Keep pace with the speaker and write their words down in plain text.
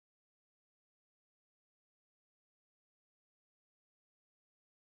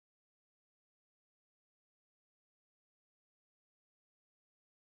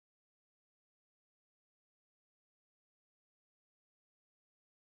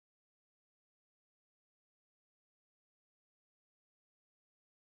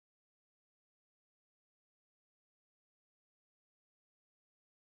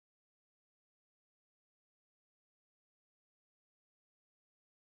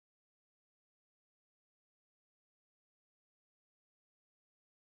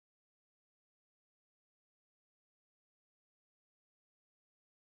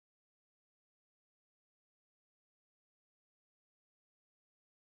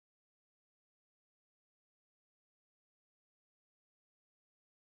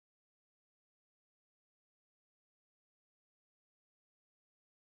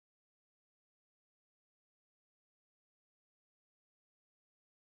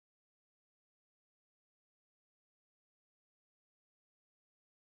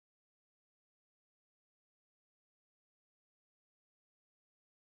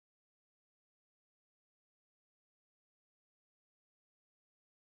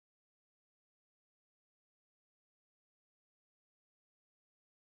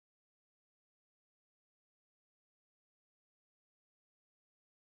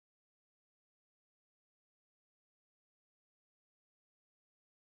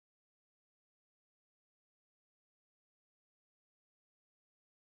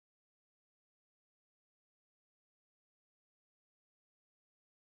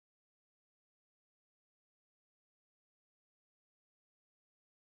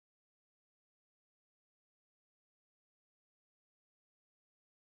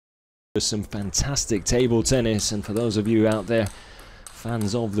Some fantastic table tennis, and for those of you out there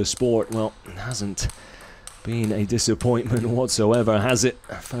fans of the sport, well, it hasn't been a disappointment whatsoever, has it?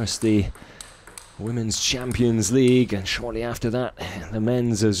 First the Women's Champions League, and shortly after that the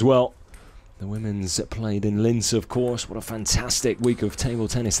men's as well. The women's played in Linz, of course. What a fantastic week of table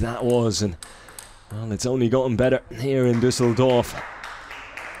tennis that was, and well, it's only gotten better here in Düsseldorf.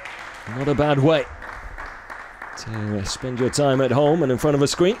 Not a bad way to spend your time at home and in front of a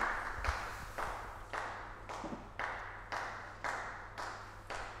screen.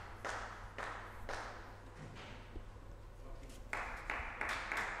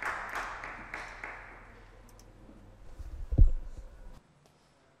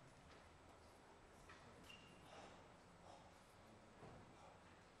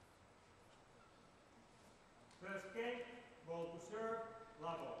 First game, ball to serve,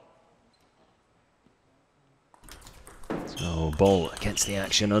 level. So Boll gets the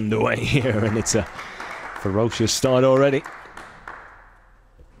action underway here, and it's a ferocious start already.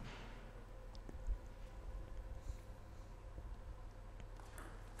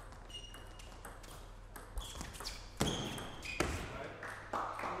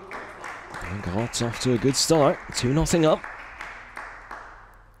 And Groth's off to a good start, 2-0 up.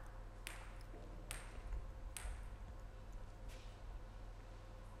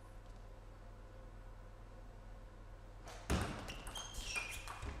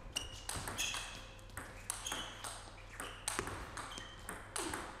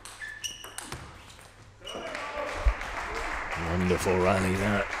 Wonderful rally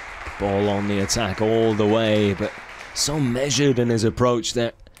that. Ball on the attack all the way, but so measured in his approach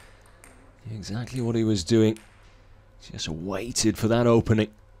there. Exactly what he was doing. Just waited for that opening.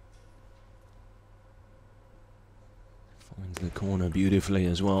 Finds the corner beautifully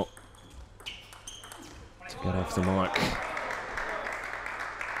as well to get off the mark.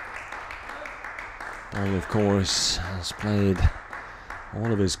 Boll, of course, has played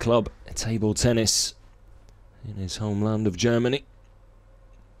all of his club table tennis in his homeland of Germany,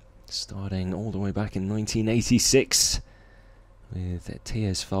 starting all the way back in 1986 with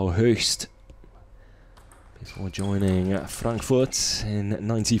TSV Höchst, before joining Frankfurt in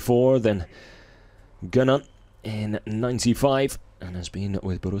 94, then Gunnan in 95, and has been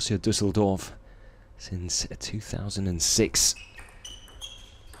with Borussia Düsseldorf since 2006.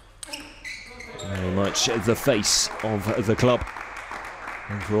 Very much the face of the club,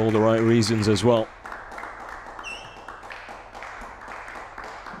 and for all the right reasons as well.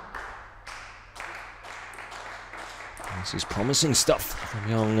 This is promising stuff from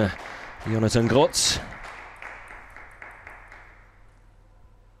young Jonathan Groth.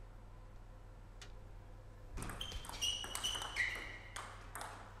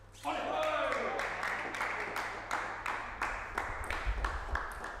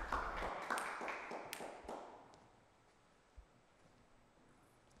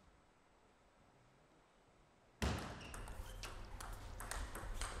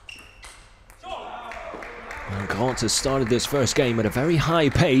 Groth has started this first game at a very high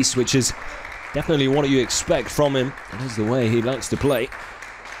pace, which is definitely what you expect from him. It is the way he likes to play.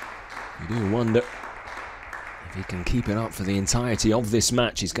 You do wonder if he can keep it up for the entirety of this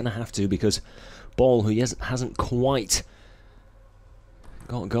match. He's going to have to, because Boll, who hasn't quite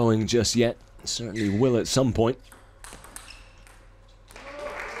got going just yet, certainly will at some point.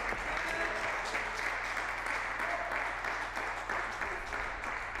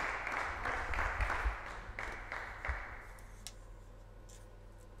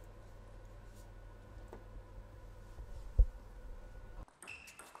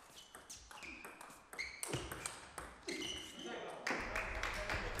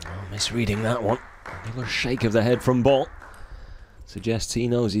 Misreading that one. Another shake of the head from Boll. Suggests he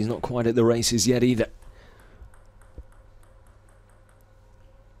knows he's not quite at the races yet either.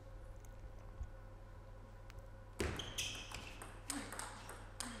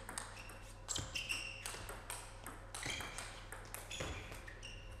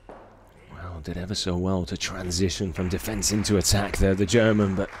 Well, did ever so well to transition from defense into attack there, the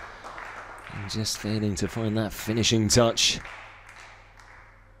German, but just failing to find that finishing touch.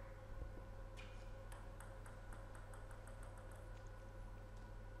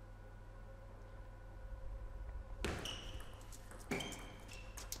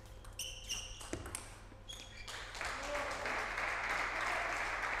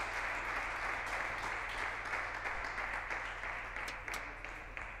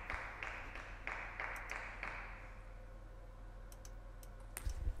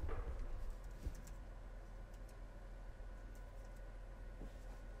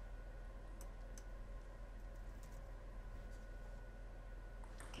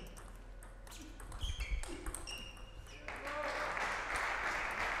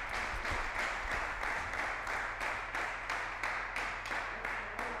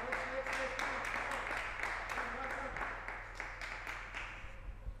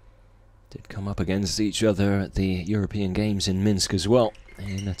 Did come up against each other at the European Games in Minsk as well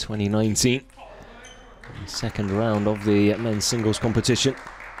in 2019. The second round of the men's singles competition.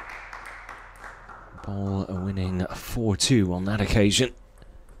 Boll winning 4-2 on that occasion.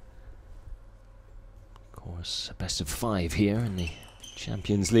 Of course, a best of 5 here in the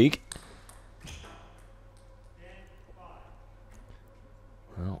Champions League.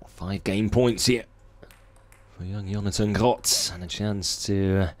 Well, 5 game points here for young Jonathan Groth, and a chance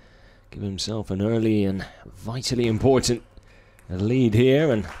to give himself an early and vitally important lead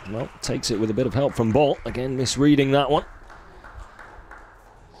here, and well, takes it with a bit of help from Boll. Again, misreading that one.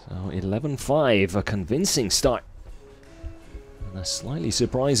 So 11-5, a convincing start. And a slightly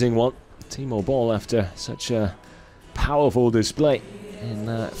surprising one. Timo Boll, after such a powerful display in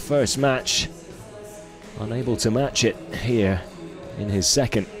that first match, unable to match it here in his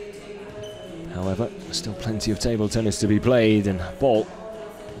second. However, still plenty of table tennis to be played, and Boll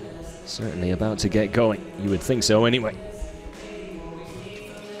certainly about to get going. You would think so anyway.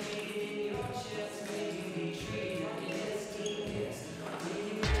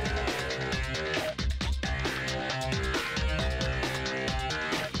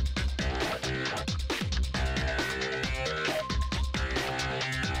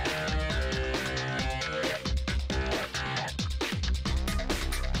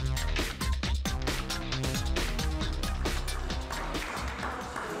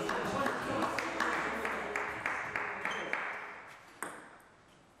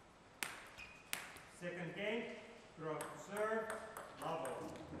 Second game, Groth serve, level.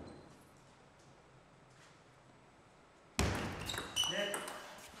 Net,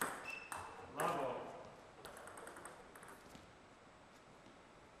 level.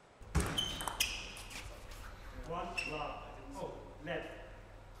 One love. Oh, net.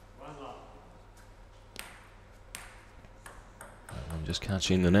 One love. I'm just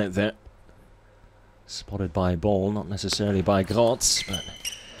catching the net there. Spotted by Boll, not necessarily by Groth, but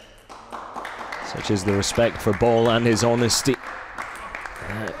such is the respect for Boll and his honesty.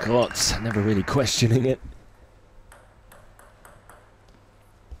 Groth never really questioning it.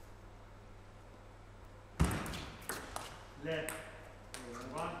 Net.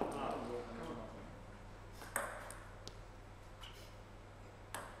 One love.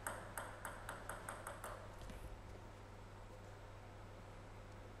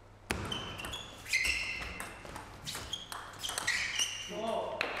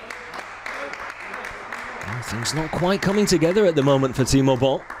 Things not quite coming together at the moment for Timo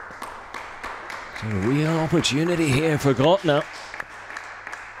Boll. So a real opportunity here for Groth now. Of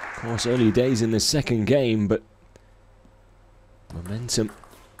course, early days in the second game, but momentum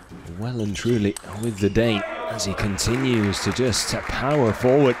well and truly with the Dane as he continues to just power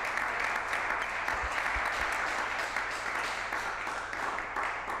forward.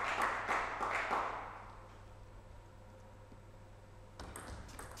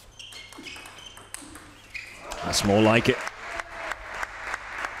 That's more like it.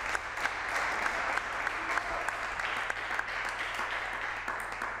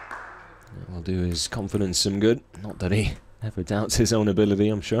 That will do his confidence some good. Not that he ever doubts his own ability,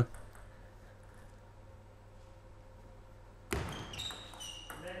 I'm sure.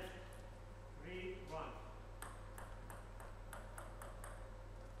 Net, 3-1.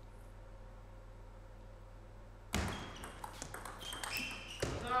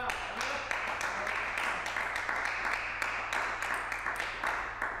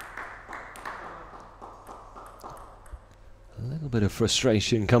 A little bit of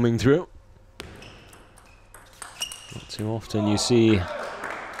frustration coming through. Not too often you see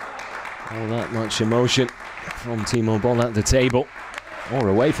all that much emotion from Timo Boll at the table, or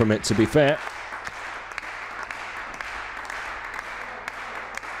away from it, to be fair.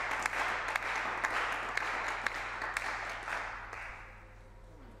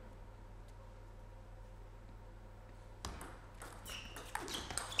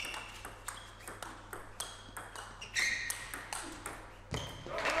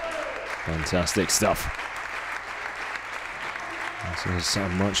 Fantastic stuff. This is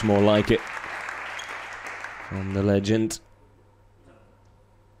much more like it from the legend.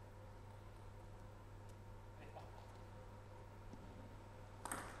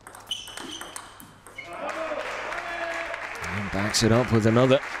 And backs it up with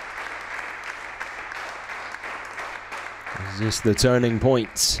another. Is this the turning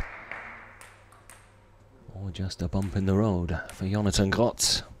point? Or just a bump in the road for Jonathan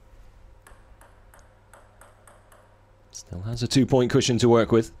Groth? Still has a 2-point cushion to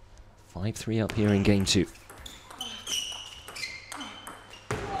work with. 5-3 up here in game 2.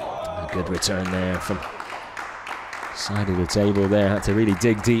 A good return there from side of the table there. Had to really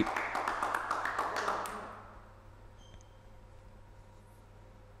dig deep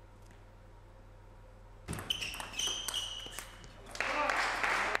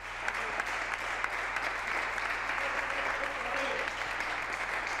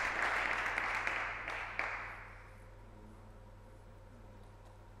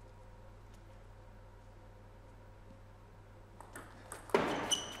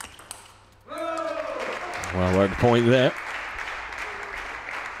Well worked point there.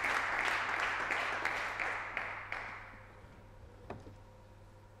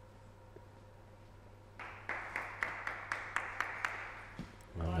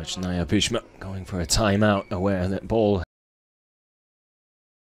 Naya Pishma going for a timeout, aware that Boll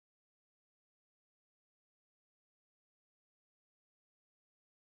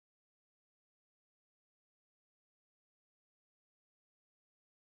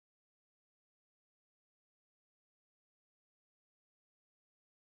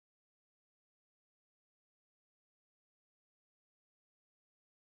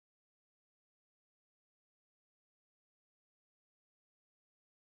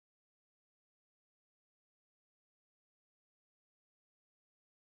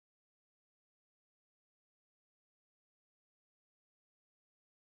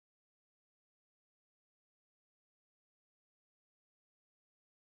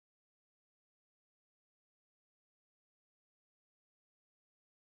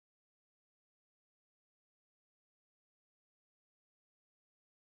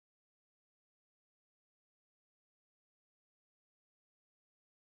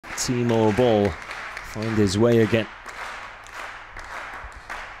Timo Boll find his way again.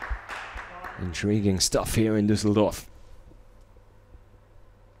 Intriguing stuff here in Düsseldorf.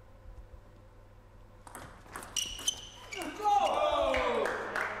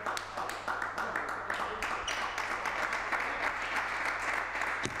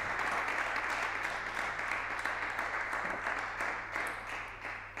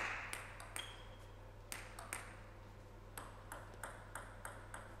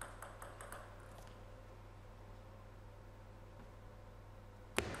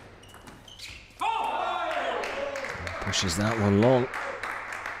 Pushes that one long.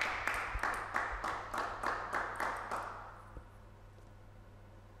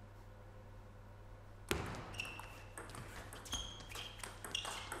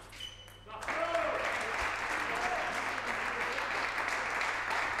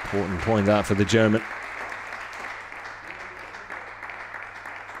 Important point out for the German.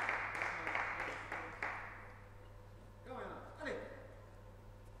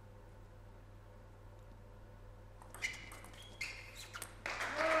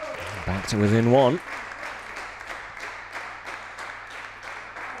 Back to within one.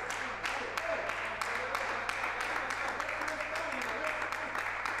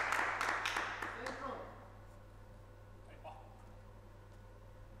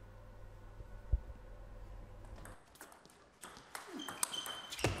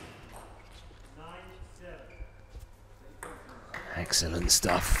 Excellent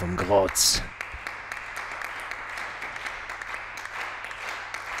stuff from Groth.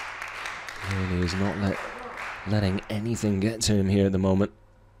 Really is not letting anything get to him here at the moment.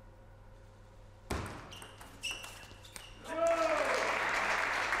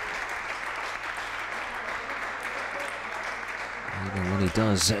 Even when he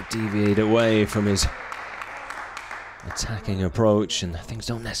does deviate away from his attacking approach and things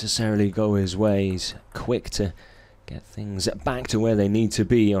don't necessarily go his way, he's quick to get things back to where they need to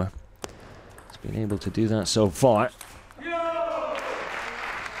be, or he's been able to do that so far.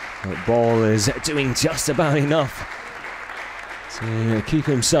 But Boll is doing just about enough to keep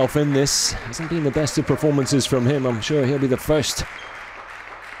himself in this. Hasn't been the best of performances from him. I'm sure he'll be the first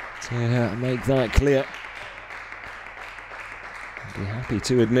to make that clear. I'd be happy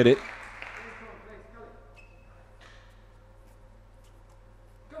to admit it.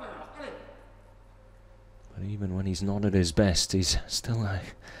 But even when he's not at his best, he's still a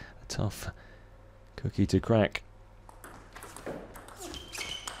tough cookie to crack.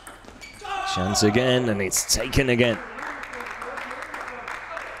 Chance again, and it's taken again.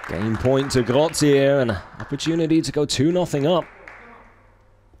 Game point to Groth here, and an opportunity to go 2-0 up.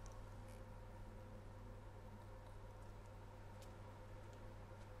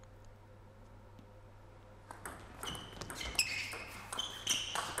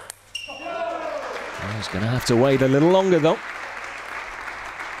 He's going to have to wait a little longer though.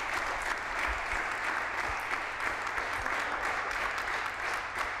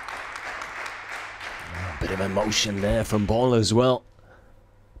 Bit of emotion there from Boll as well.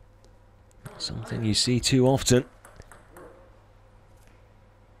 Something you see too often.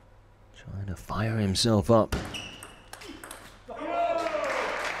 Trying to fire himself up. Oh,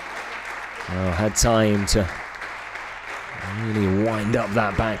 had time to really wind up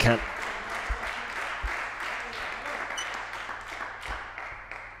that backhand.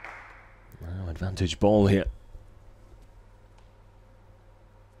 Now advantage Boll here.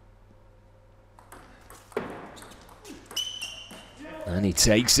 And he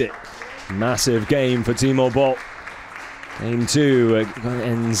takes it. Massive game for Timo Boll. Game 2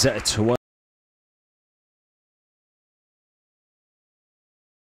 ends at 12.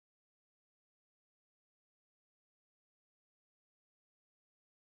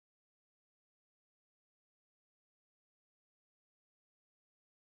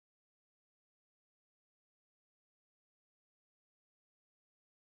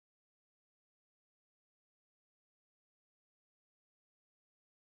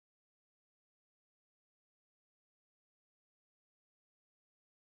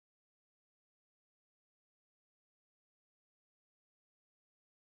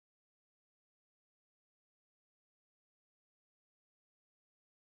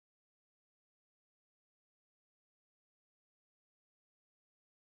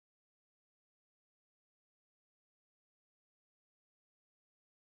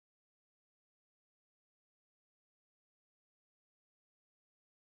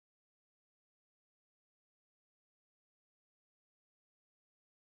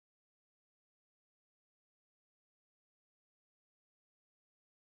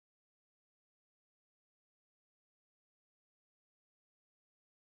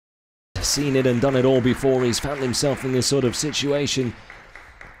 Seen it and done it all before. He's found himself in this sort of situation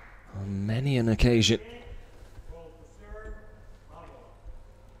on many an occasion.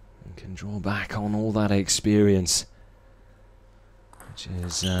 And can draw back on all that experience, which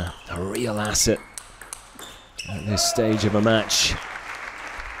is a real asset at this stage of a match.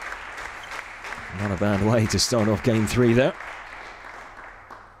 Not a bad way to start off game 3 there.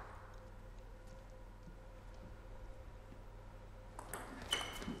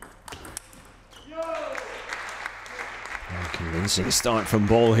 Convincing start from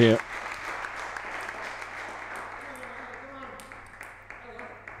Boll here.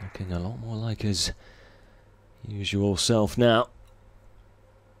 Looking a lot more like his usual self now.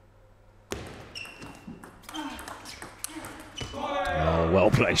 Oh,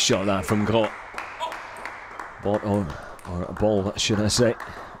 well placed shot that from Groth. Or Boll, should I say,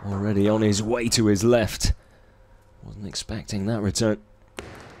 already on his way to his left. Wasn't expecting that return.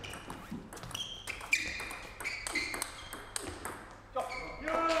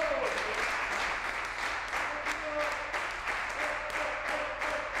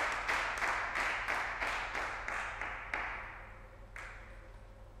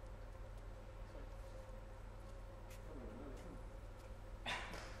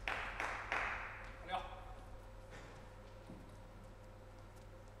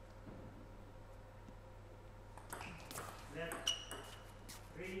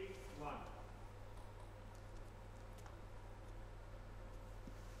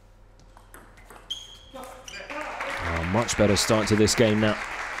 Much better start to this game now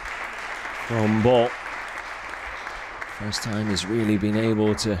from Boll. First time he's really been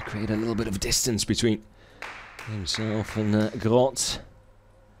able to create a little bit of distance between himself and Groth.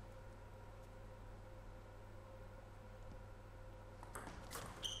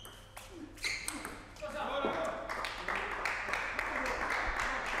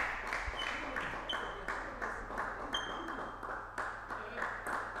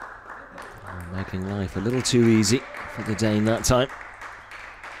 Making life a little too easy for the Dane that time.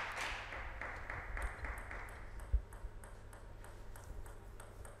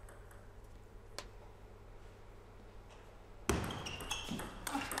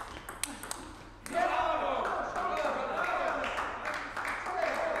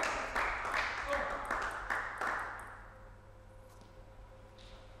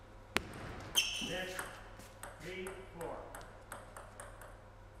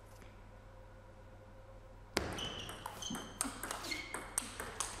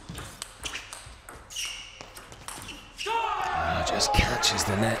 Just catches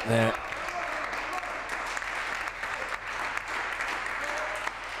the net there.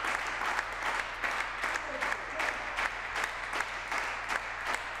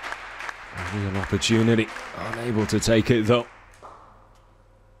 A real opportunity, unable to take it though.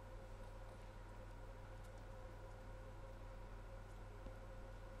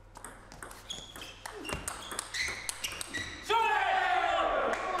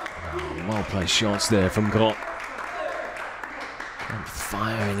 Oh, well-placed shots there from Groth. And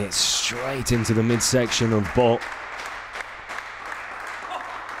firing it straight into the midsection of Boll.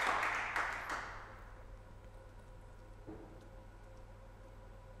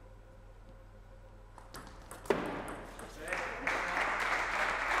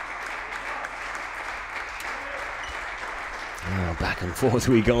 Back and forth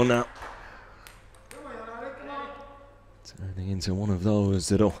we go now. Turning into one of those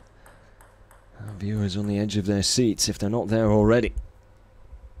that'll have viewers on the edge of their seats if they're not there already.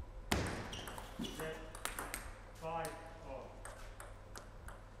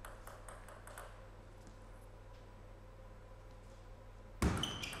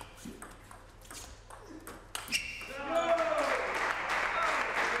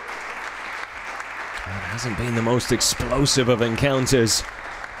 It hasn't been the most explosive of encounters.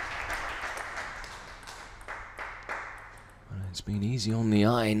 But it's been easy on the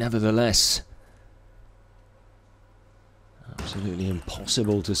eye, nevertheless. Absolutely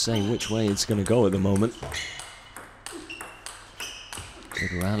impossible to say which way it's going to go at the moment.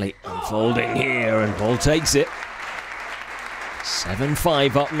 Good rally unfolding here, and Boll takes it.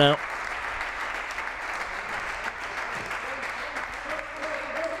 7-5 up now.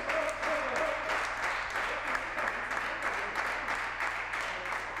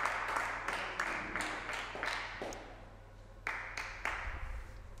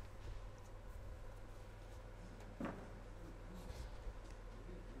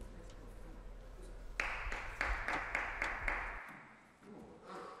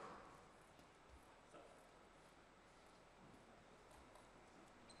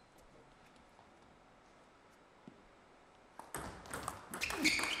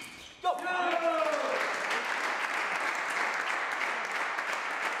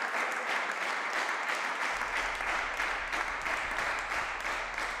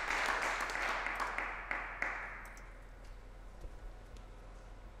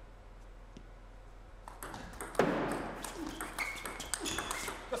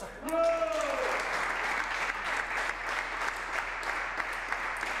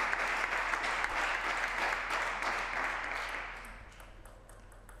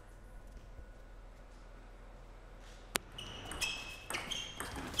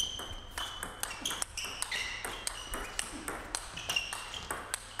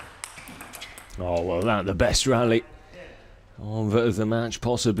 Oh, well, that the best rally of the match,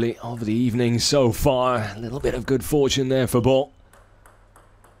 possibly of the evening so far. A little bit of good fortune there for Boll.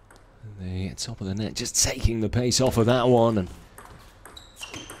 The top of the net just taking the pace off of that one, and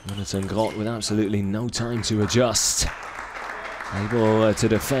Groth with absolutely no time to adjust. Able to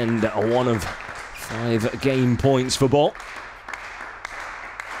defend one of 5 game points for Boll.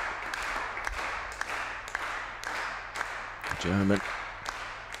 The German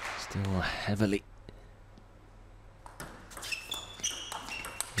still heavily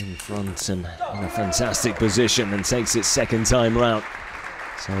in front and in a fantastic position, and takes it second time round.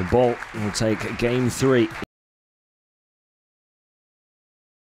 So Boll will take game 3.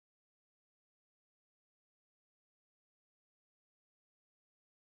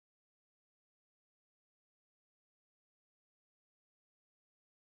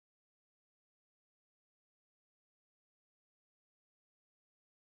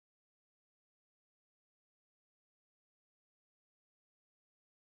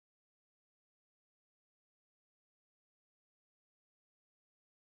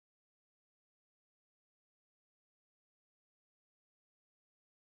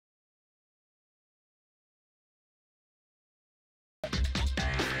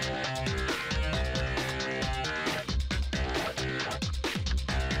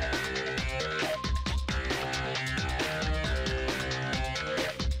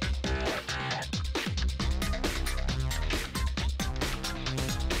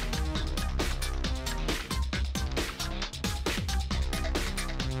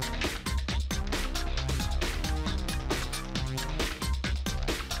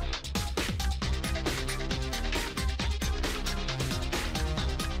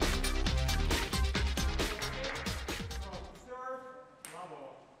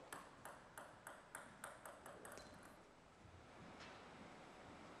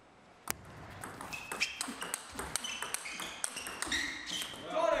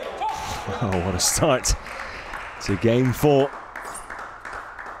 Oh, what a start to game 4.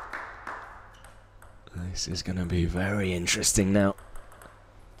 This is going to be very interesting now.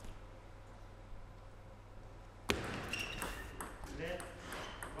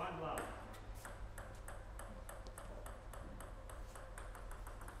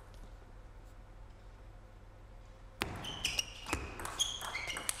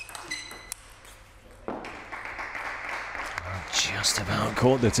 Just about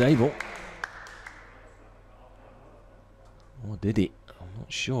caught the table. Or did he? I'm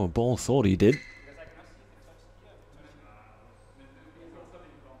not sure. Boll thought he did.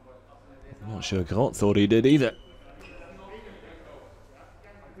 I'm not sure Groth thought he did either.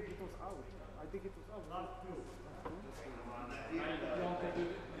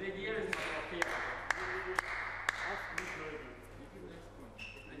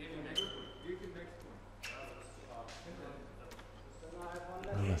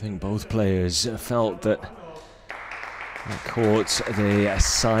 And I think both players felt that caught the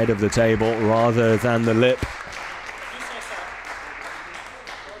side of the table rather than the lip.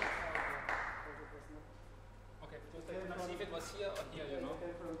 Okay, see if it was here or here, you know.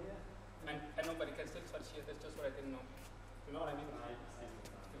 And nobody can still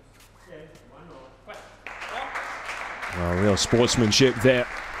Well, real sportsmanship there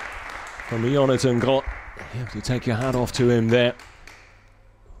from Jonathan Groth. You have to take your hat off to him there.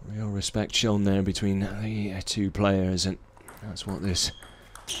 Real respect shown there between the two players, and that's what this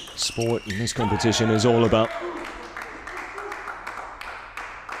sport and this competition is all about.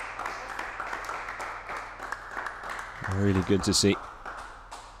 Really good to see.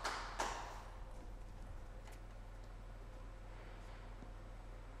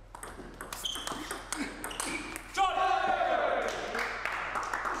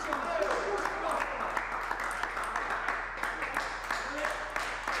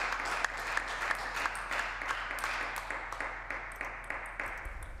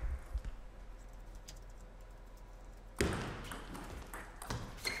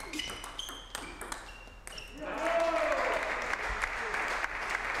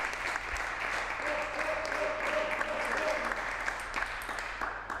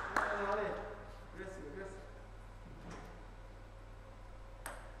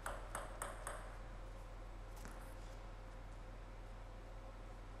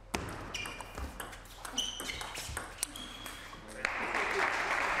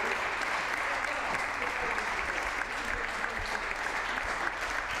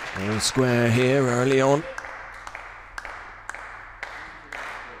 All square here early on.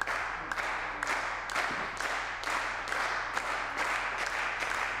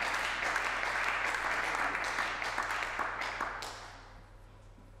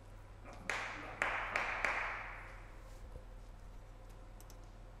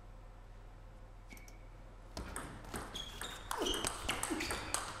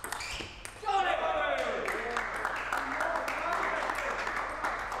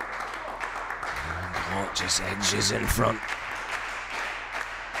 Just edges in front.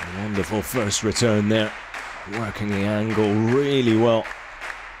 A wonderful first return there. Working the angle really well.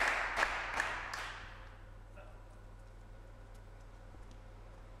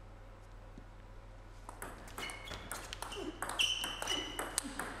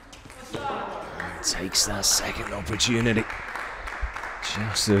 And takes that second opportunity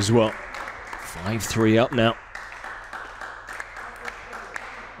just as well. 5-3 up now.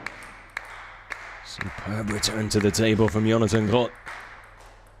 Superb return to the table from Jonathan Groth.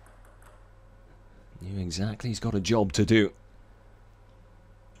 Knew exactly he's got a job to do.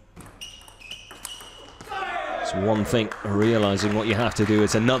 It's one thing, realizing what you have to do.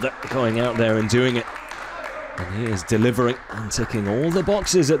 It's another, going out there and doing it. And he is delivering and ticking all the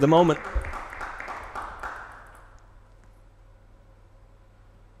boxes at the moment.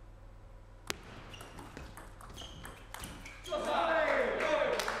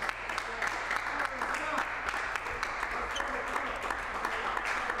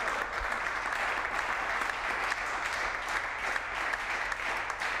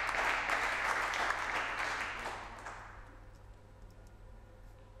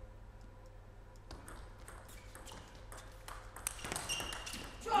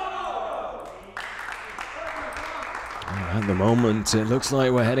 At the moment, it looks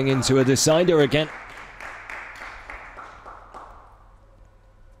like we're heading into a decider again.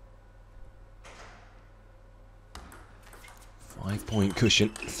 Five-point cushion,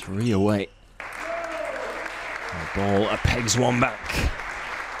 3 away. The ball pegs one back.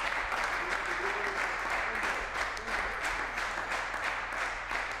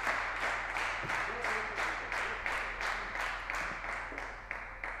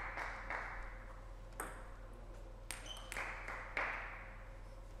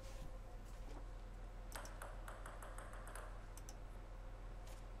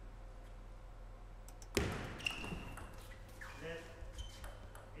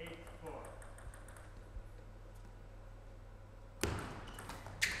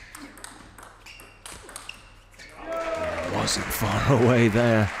 Wasn't far away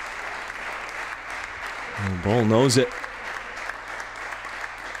there. The ball knows it.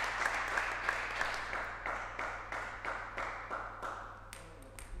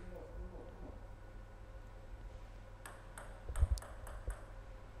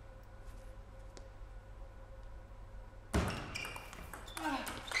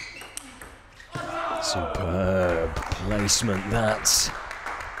 Superb placement, that's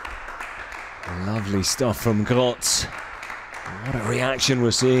lovely stuff from Groth. What a reaction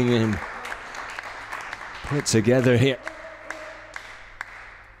we're seeing him put together here.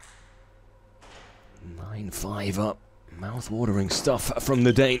 9-5 up, mouth-watering stuff from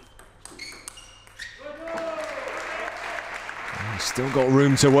the Dane. He's still got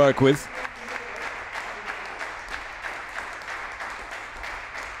room to work with.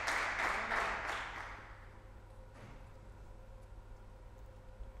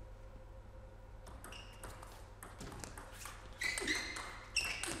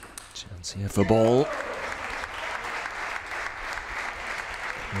 here for Boll.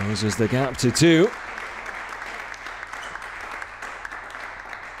 Closes the gap to 2.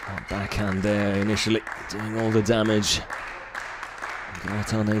 That backhand there initially doing all the damage.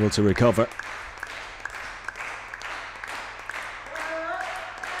 Groth unable to recover.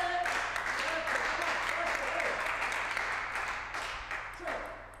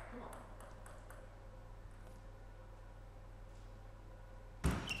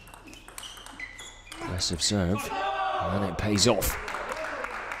 Aggressive serve, and it pays off.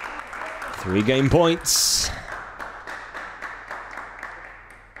 3 game points.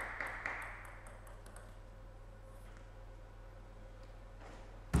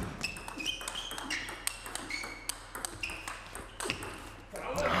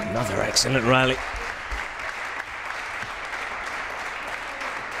 Another excellent rally.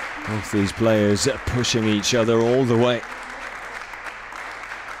 Both these players pushing each other all the way.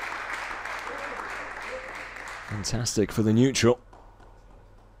 Fantastic for the neutral.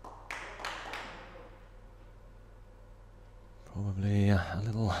 Probably a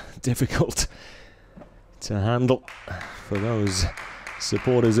little difficult to handle for those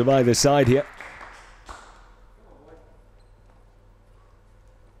supporters of either side here.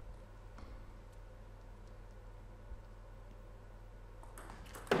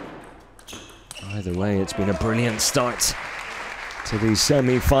 Either way, it's been a brilliant start to these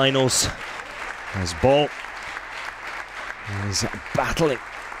semi-finals as Boll is battling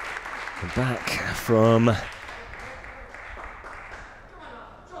back from,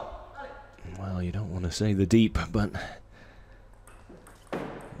 well, you don't want to say the deep, but it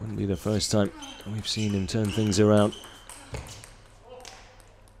wouldn't be the first time we've seen him turn things around.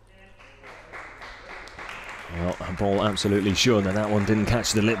 Well, Boll absolutely sure that that one didn't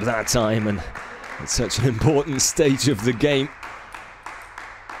catch the lip that time, and it's such an important stage of the game.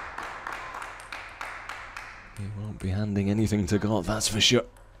 He won't be handing anything to Groth, that's for sure.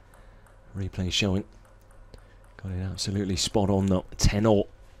 Replay showing. Got it absolutely spot on though. 10-all.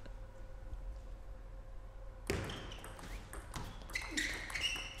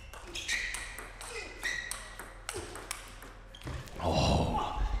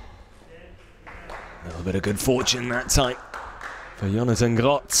 Oh. A little bit of good fortune that time for Jonathan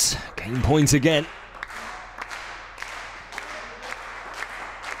Groth. Game point again.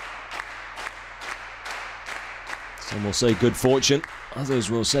 Some will say good fortune, others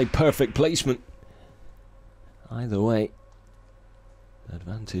will say perfect placement. Either way, the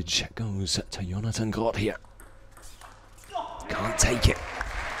advantage goes to Jonathan Groth here. Can't take it.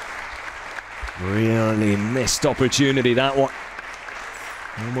 Really missed opportunity, that one.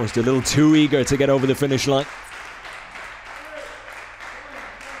 Almost a little too eager to get over the finish line.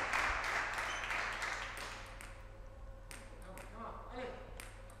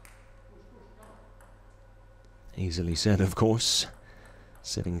 Easily said, of course.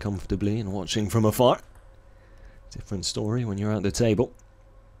 Sitting comfortably and watching from afar. Different story when you're at the table.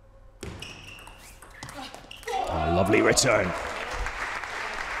 Oh, lovely return.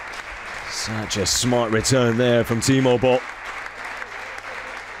 Such a smart return there from Timo Boll.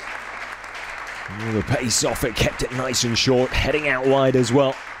 All the pace off it, kept it nice and short, heading out wide as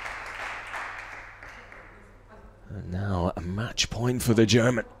well. And now a match point for the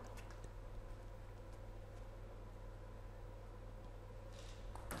German.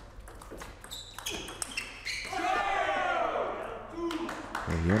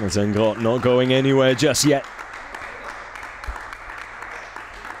 And Jonathan Groth not going anywhere just yet.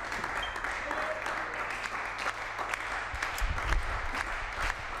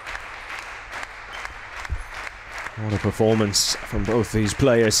 What a performance from both these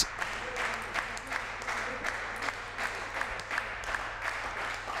players.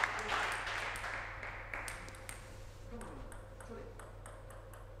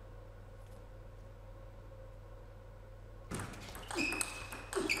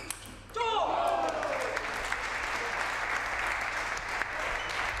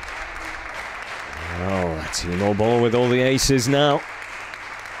 Timo Boll with all the aces now.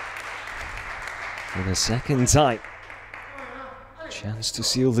 For the second time. Chance to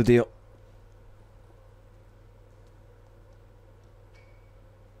seal the deal.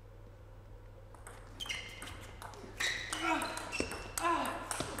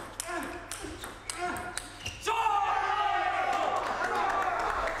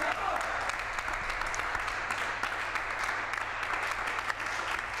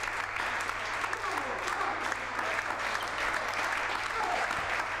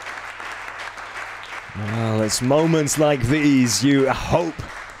 Well, it's moments like these you hope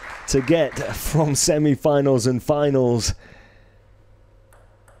to get from semi-finals and finals.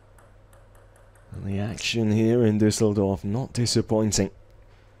 The action here in Düsseldorf not disappointing.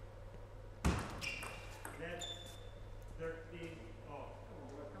 Net 13 all.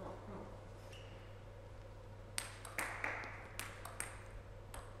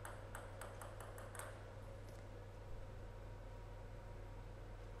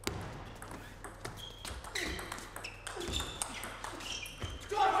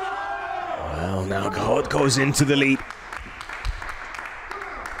 Well, now Groth goes into the lead.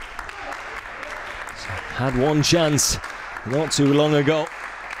 Had one chance not too long ago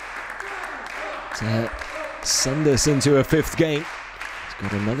to send us into a fifth game. He's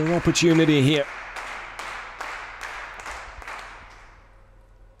got another opportunity here.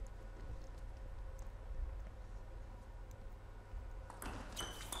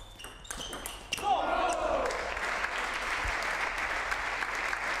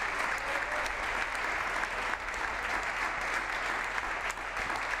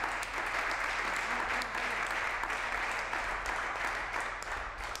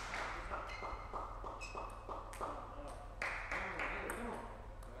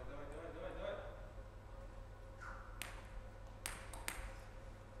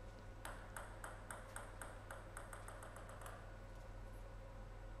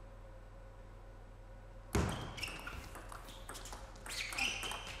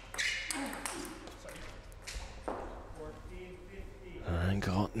 And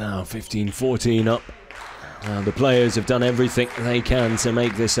got now 15-14 up. The players have done everything they can to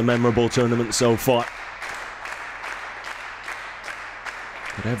make this a memorable tournament so far.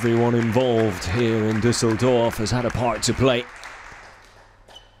 But everyone involved here in Düsseldorf has had a part to play.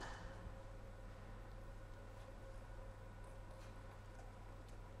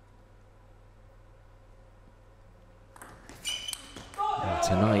 And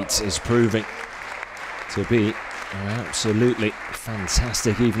tonight is proving to be an absolutely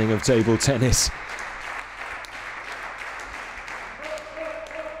fantastic evening of table tennis.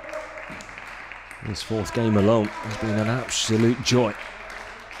 This fourth game alone has been an absolute joy.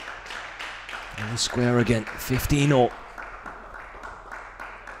 And the square again, 15-all.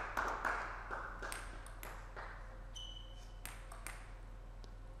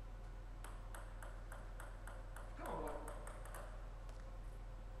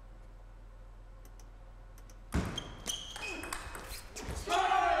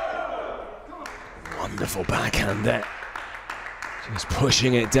 Wonderful backhand there. Just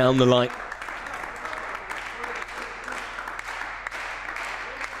pushing it down the line.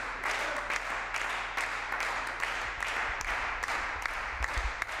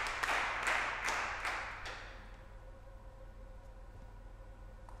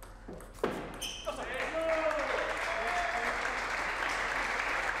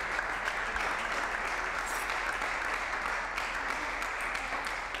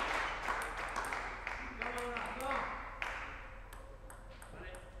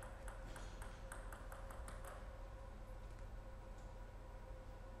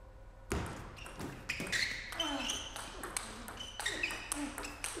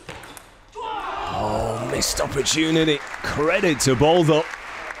 Missed opportunity. Credit to Boll though.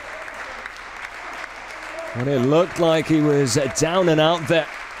 And it looked like he was down and out there.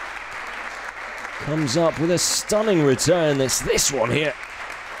 Comes up with a stunning return. It's this one here.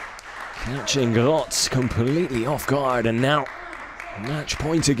 Catching Groth completely off guard, and now match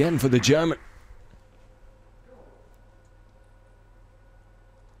point again for the German.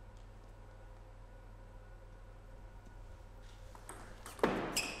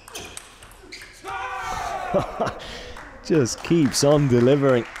 Just keeps on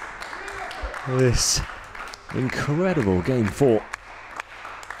delivering this incredible game 4.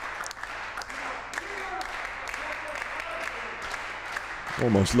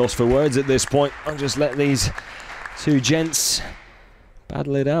 Almost lost for words at this point. I'll just let these two gents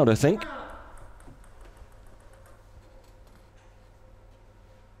battle it out, I think.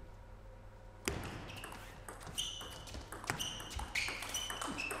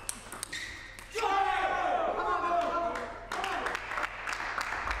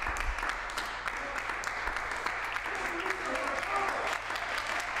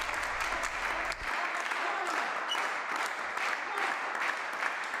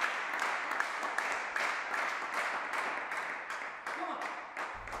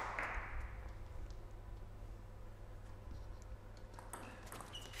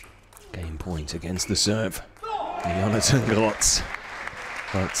 Game point against the serve. Jonathan Groth.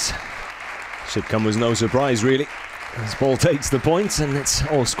 But should come as no surprise, really, as Boll takes the point and it's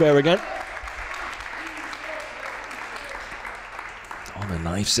all square again. On a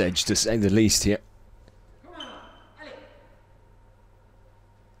knife's edge, to say the least, here.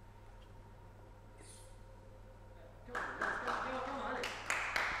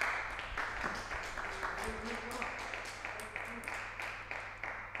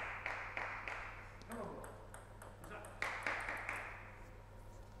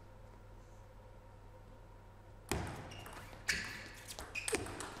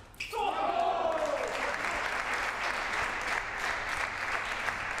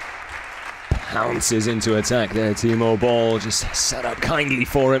 pounces into attack there. Timo Boll just set up kindly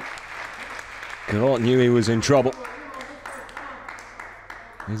for him. Groth knew he was in trouble.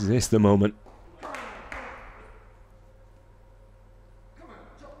 Is this the moment?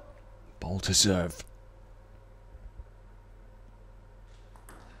 Boll to serve.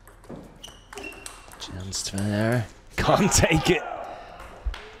 Chance there. Can't take it.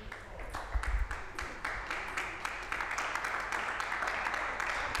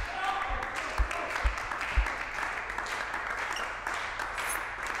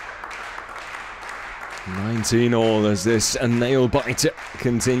 All as this a nail biter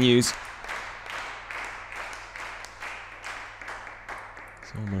continues.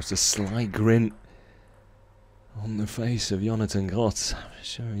 It's almost a sly grin on the face of Jonathan Groth. I'm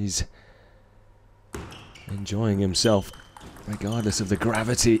sure he's enjoying himself, regardless of the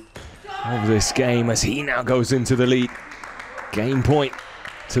gravity of this game, as he now goes into the lead. Game point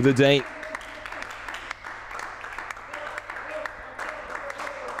to the Dane.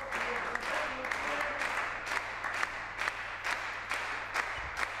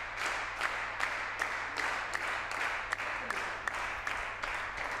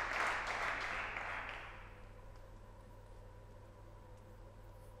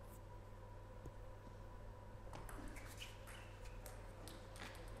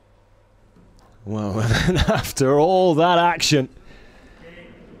 Well, after all that action,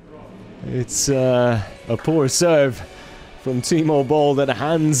 it's a poor serve from Timo Boll that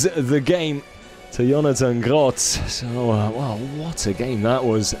hands the game to Jonathan Groth. So, well, what a game that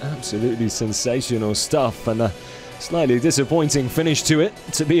was. Absolutely sensational stuff, and a slightly disappointing finish to it,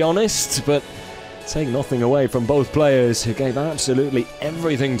 to be honest, but take nothing away from both players who gave absolutely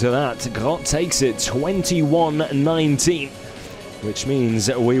everything to that. Groth takes it 21-19. Which means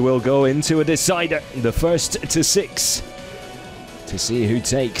we will go into a decider, the first to 6, to see who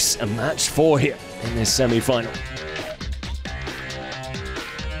takes a match 4 here in this semi-final.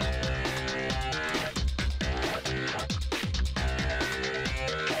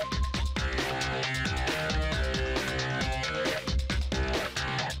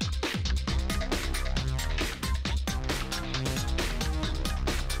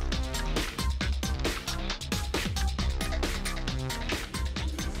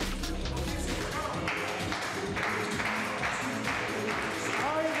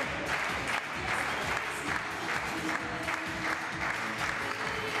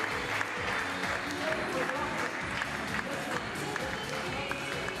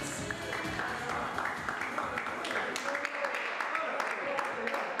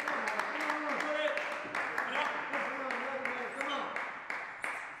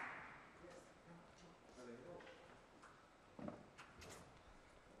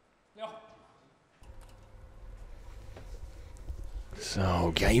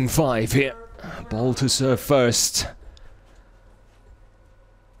 So, game 5 here. Boll to serve first.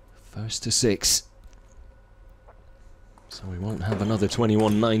 First to 6. So we won't have another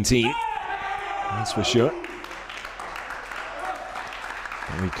 21-19. That's for sure.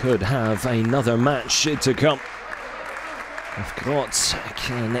 But we could have another match to come if Groth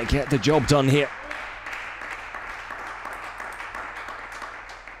can get the job done here.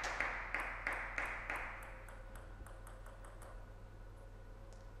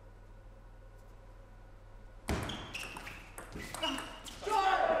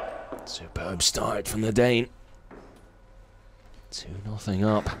 Superb start from the Dane. 2-0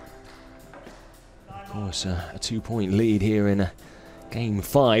 up. Of course, a 2-point lead here in game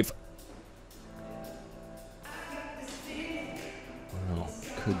 5. Well,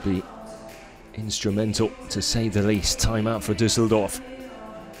 could be instrumental, to say the least. Timeout for Düsseldorf.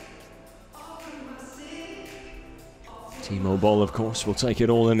 Timo Boll, of course, will take it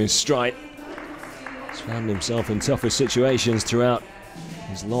all in his stride. He's found himself in tougher situations throughout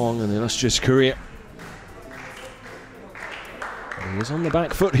his long and illustrious career. He is on the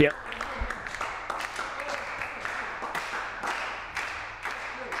back foot here.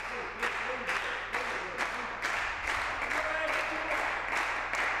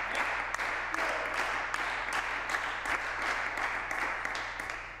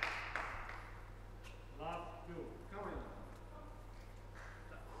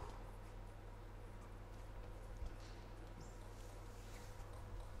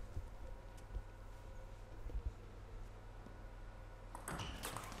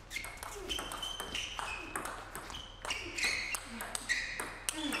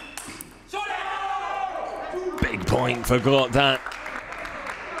 Big point for Groth, that.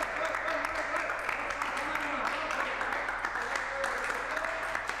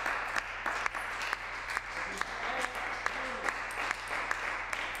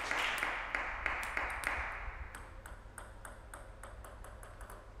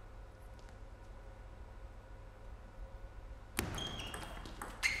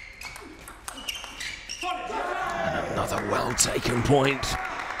 Another well-taken point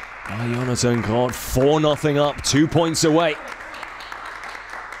by Jonathan Groth. 4-0 up, 2 points away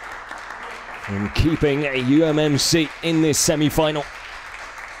from keeping a UMMC in this semi-final.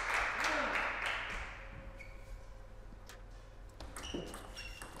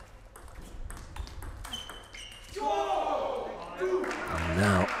 And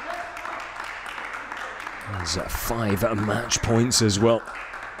now there's 5 match points as well.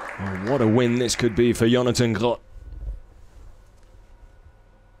 Oh, what a win this could be for Jonathan Groth.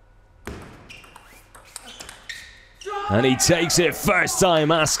 And he takes it first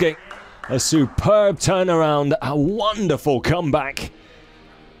time asking. A superb turnaround, a wonderful comeback.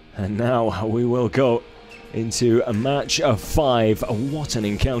 And now we will go into a match of 5. What an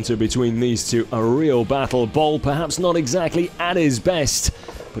encounter between these two. A real battle. Boll perhaps not exactly at his best,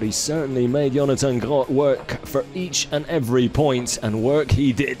 but he certainly made Jonathan Groth work for each and every point, and work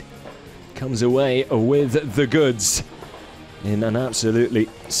he did. Comes away with the goods in an absolutely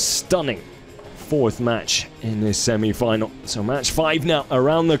stunning 4th match in this semi-final. So match 5 now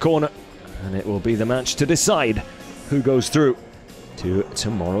around the corner, and it will be the match to decide who goes through to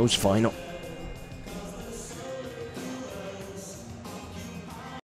tomorrow's final.